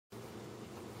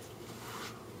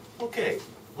Okay,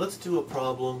 let's do a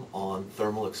problem on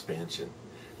thermal expansion.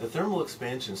 The thermal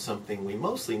expansion is something we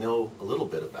mostly know a little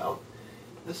bit about.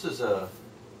 This is an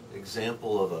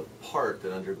example of a part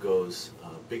that undergoes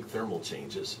big thermal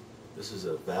changes. This is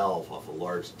a valve off a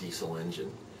large diesel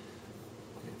engine.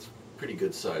 It's pretty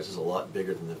good size. It's a lot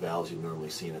bigger than the valves you'd normally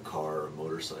see in a car or a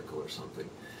motorcycle or something.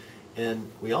 And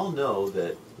we all know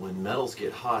that when metals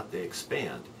get hot, they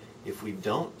expand. If we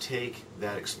don't take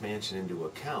that expansion into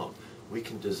account, we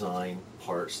can design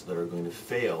parts that are going to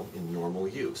fail in normal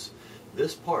use.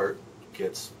 This part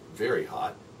gets very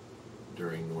hot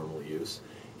during normal use.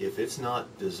 If it's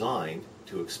not designed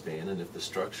to expand, and if the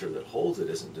structure that holds it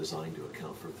isn't designed to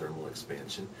account for thermal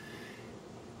expansion,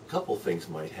 a couple things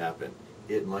might happen.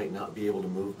 It might not be able to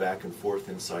move back and forth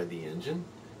inside the engine,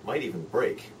 might even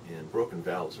break, and broken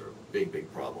valves are a big,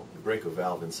 big problem. You break a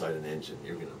valve inside an engine,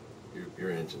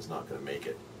 your engine's not going to make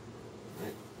it.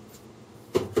 Right?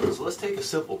 So let's take a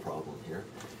simple problem here.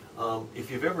 If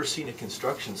you've ever seen a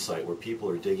construction site where people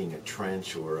are digging a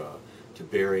trench or to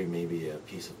bury maybe a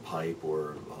piece of pipe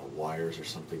or wires or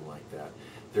something like that,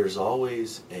 there's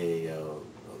always a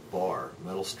bar,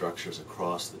 metal structures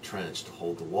across the trench to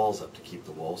hold the walls up, to keep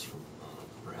the walls from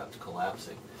perhaps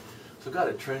collapsing. So I've got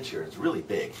a trench here, it's really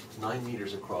big, it's 9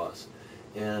 meters across,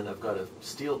 and I've got a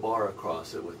steel bar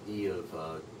across it with E of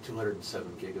 207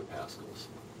 gigapascals.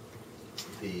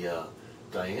 The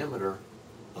diameter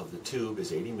of the tube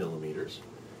is 80 millimeters,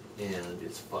 and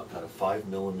it's got a 5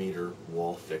 millimeter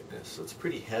wall thickness, so it's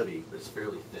pretty heavy, but it's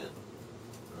fairly thin.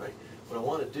 All right? What I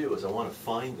want to do is I want to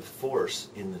find the force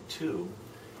in the tube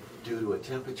due to a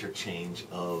temperature change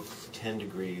of 10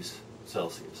 degrees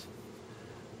Celsius.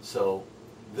 So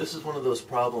this is one of those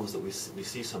problems that we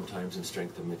see sometimes in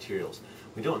strength of materials.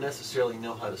 We don't necessarily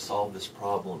know how to solve this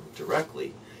problem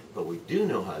directly, but we do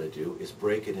know how to do is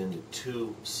break it into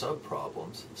two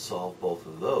sub-problems, solve both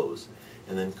of those,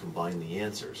 and then combine the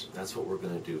answers. That's what we're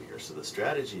going to do here. So the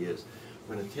strategy is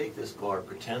we're going to take this bar,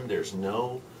 pretend there's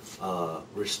no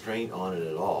restraint on it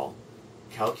at all,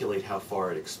 calculate how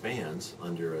far it expands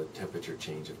under a temperature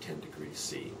change of 10 degrees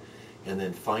C, and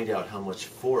then find out how much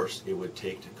force it would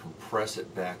take to compress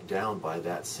it back down by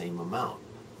that same amount.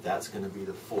 That's going to be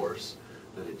the force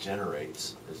that it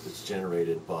generates, as it's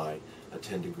generated by a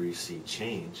 10 degrees C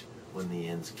change when the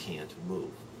ends can't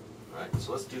move. All right,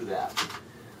 so let's do that.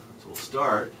 So we'll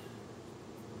start.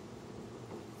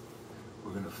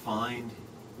 We're going to find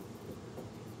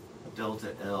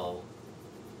delta L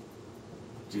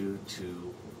due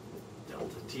to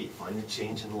delta T. Find the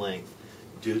change in length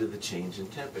due to the change in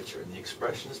temperature. And the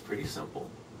expression is pretty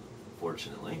simple,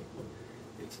 fortunately.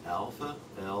 It's alpha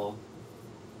L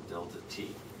delta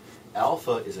T.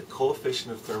 Alpha is a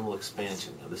coefficient of thermal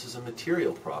expansion. Now this is a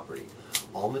material property.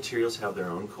 All materials have their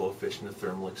own coefficient of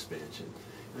thermal expansion.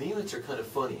 And the units are kind of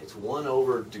funny. It's 1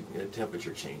 over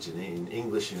temperature change. In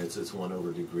English units it's 1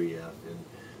 over degree F. In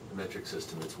the metric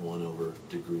system it's 1 over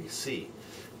degree C.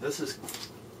 This is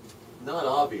not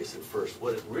obvious at first.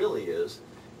 What it really is,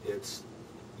 it's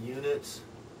units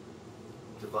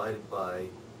divided by,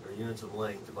 or units of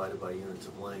length divided by units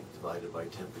of length divided by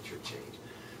temperature change.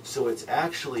 So it's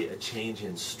actually a change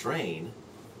in strain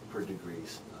per degree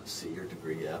C or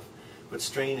degree F, but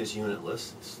strain is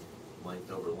unitless, it's length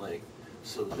over length.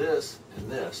 So this and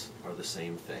this are the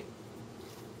same thing.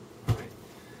 Right?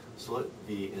 So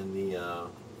the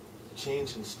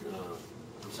change in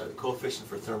the coefficient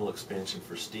for thermal expansion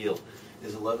for steel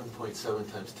is 11.7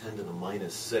 times 10 to the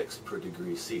minus 6 per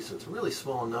degree C. So it's a really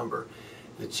small number.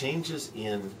 The changes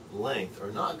in length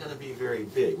are not going to be very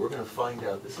big. We're going to find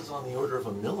out this is on the order of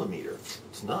a millimeter.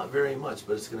 It's not very much,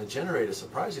 but it's going to generate a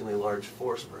surprisingly large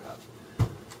force perhaps.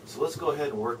 So let's go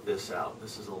ahead and work this out.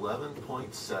 This is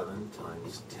 11.7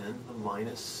 times 10 to the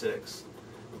minus 6,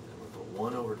 and with a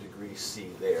 1 over degree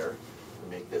C there, to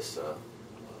make this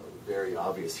very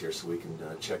obvious here so we can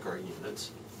check our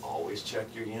units. Always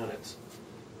check your units.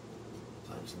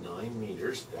 Times 9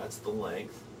 meters, that's the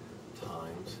length,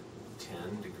 times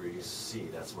 10 degrees C,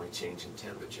 that's my change in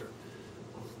temperature.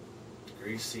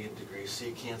 Degrees C and degrees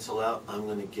C cancel out, I'm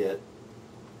going to get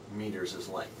meters as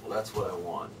length. Well, that's what I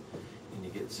want. And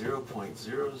you get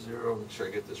 0.00, make sure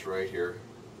I get this right here,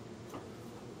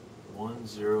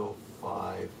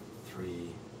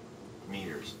 1053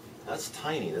 meters. That's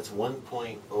tiny, that's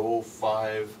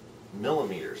 1.05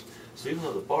 millimeters. So even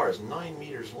though the bar is 9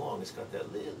 meters long, it's got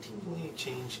that little teeny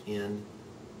change in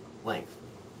length.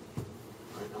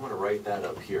 Right, I'm going to write that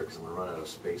up here because I'm going to run out of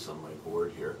space on my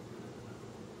board here.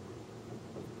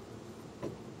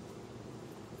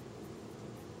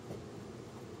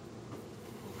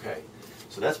 Okay,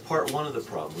 so that's part one of the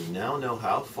problem. We now know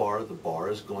how far the bar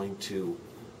is going to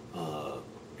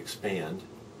expand,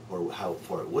 or how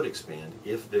far it would expand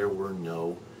if there were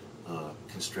no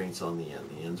constraints on the end.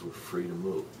 The ends were free to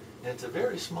move. And it's a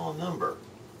very small number.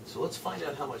 So let's find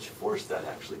out how much force that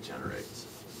actually generates.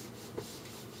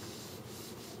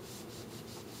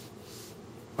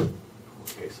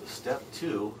 Okay, so step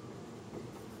 2.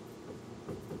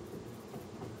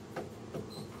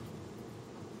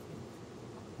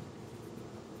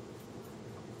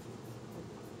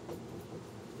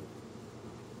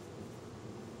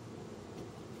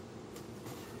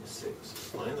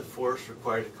 Find the force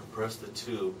required to compress the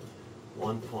tube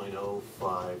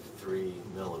 1.053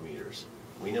 millimeters.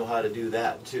 We know how to do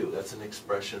that too. That's an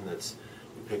expression that's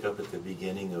you pick up at the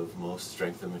beginning of most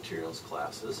strength of materials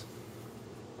classes.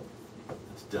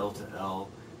 That's delta L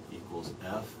equals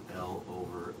FL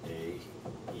over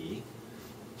AE.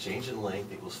 Change in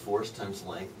length equals force times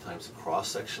length times the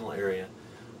cross-sectional area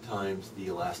times the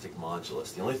elastic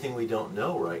modulus. The only thing we don't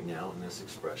know right now in this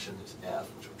expression is F,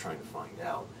 which we're trying to find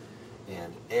out,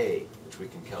 and A, which we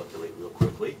can calculate real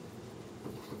quickly.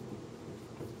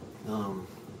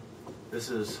 This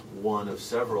is one of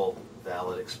several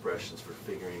valid expressions for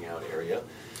figuring out area.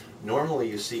 Normally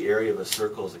you see area of a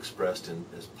circle is expressed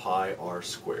as pi r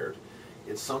squared.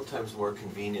 It's sometimes more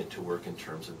convenient to work in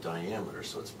terms of diameter,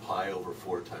 so it's pi over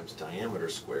 4 times diameter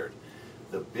squared.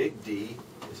 The big D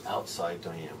is outside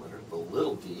diameter, the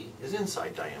little d is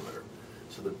inside diameter.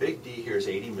 So the big D here is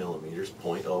 80 millimeters,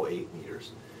 0.08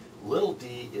 meters. Little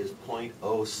d is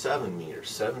 0.07 meters,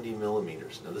 70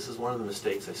 millimeters. Now this is one of the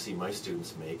mistakes I see my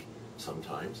students make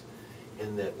sometimes,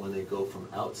 in that when they go from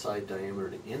outside diameter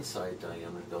to inside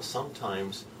diameter, they'll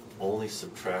sometimes only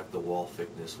subtract the wall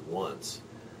thickness once.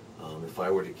 If I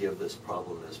were to give this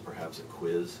problem as perhaps a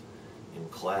quiz in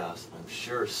class, I'm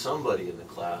sure somebody in the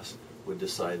class would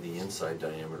decide the inside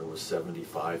diameter was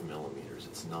 75 millimeters.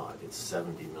 It's not, it's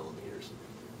 70 millimeters.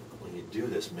 When you do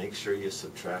this, make sure you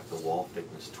subtract the wall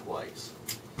thickness twice.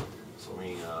 So let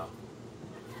me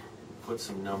put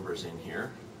some numbers in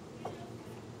here.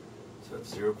 So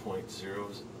that's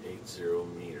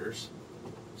 0.080 meters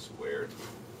squared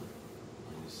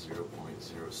minus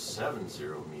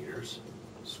 0.070 meters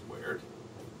squared.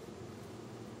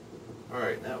 All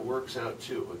right, and that works out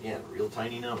to, again, real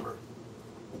tiny number.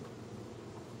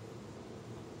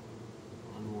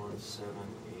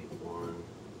 11781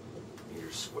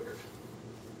 meters squared.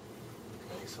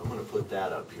 Okay, so I'm going to put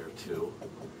that up here too.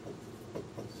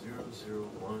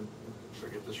 001, did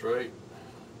I get this right?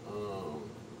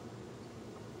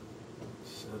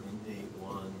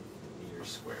 781 meters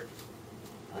squared.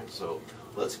 All right, so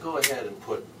let's go ahead and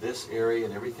put this area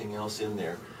and everything else in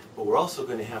there, but we're also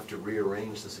going to have to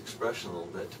rearrange this expression a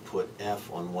little bit to put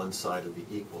F on one side of the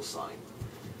equal sign.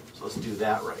 So let's do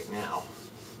that right now.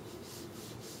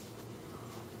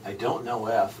 I don't know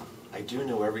F. I do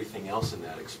know everything else in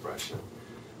that expression.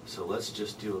 So let's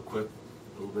just do a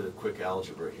little bit of quick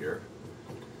algebra here.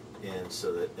 And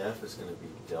so that F is going to be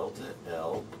delta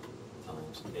L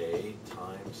times A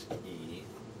times E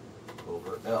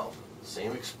over L.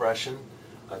 Same expression.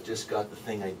 I've just got the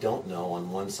thing I don't know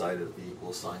on one side of the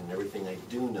equal sign and everything I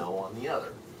do know on the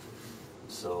other.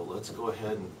 So let's go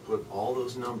ahead and put all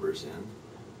those numbers in.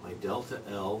 My delta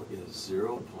L is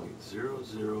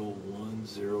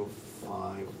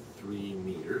 0.001053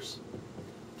 meters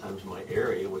times my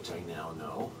area, which I now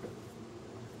know,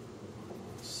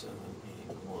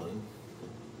 781,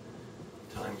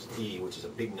 times E, which is a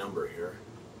big number here.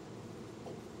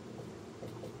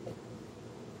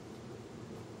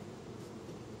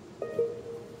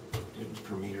 Newtons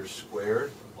per meter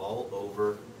squared, all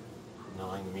over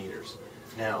 9 meters.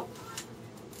 Now,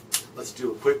 let's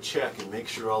do a quick check and make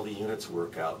sure all the units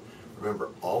work out. Remember,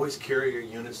 always carry your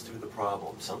units through the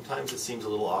problem. Sometimes it seems a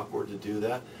little awkward to do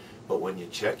that, but when you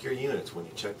check your units, when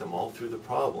you check them all through the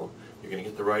problem, you're going to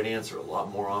get the right answer a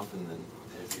lot more often than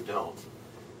if you don't.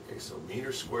 Okay, so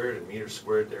meters squared and meters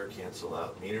squared there cancel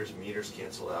out. Meters and meters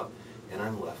cancel out, and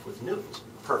I'm left with newtons.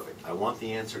 Perfect. I want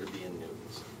the answer to be in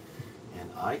newtons. And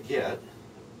I get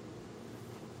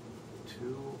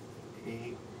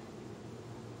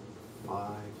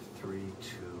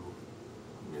 28532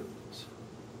 newtons.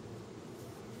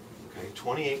 Okay,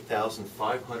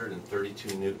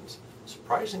 28,532 newtons.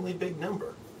 Surprisingly big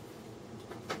number.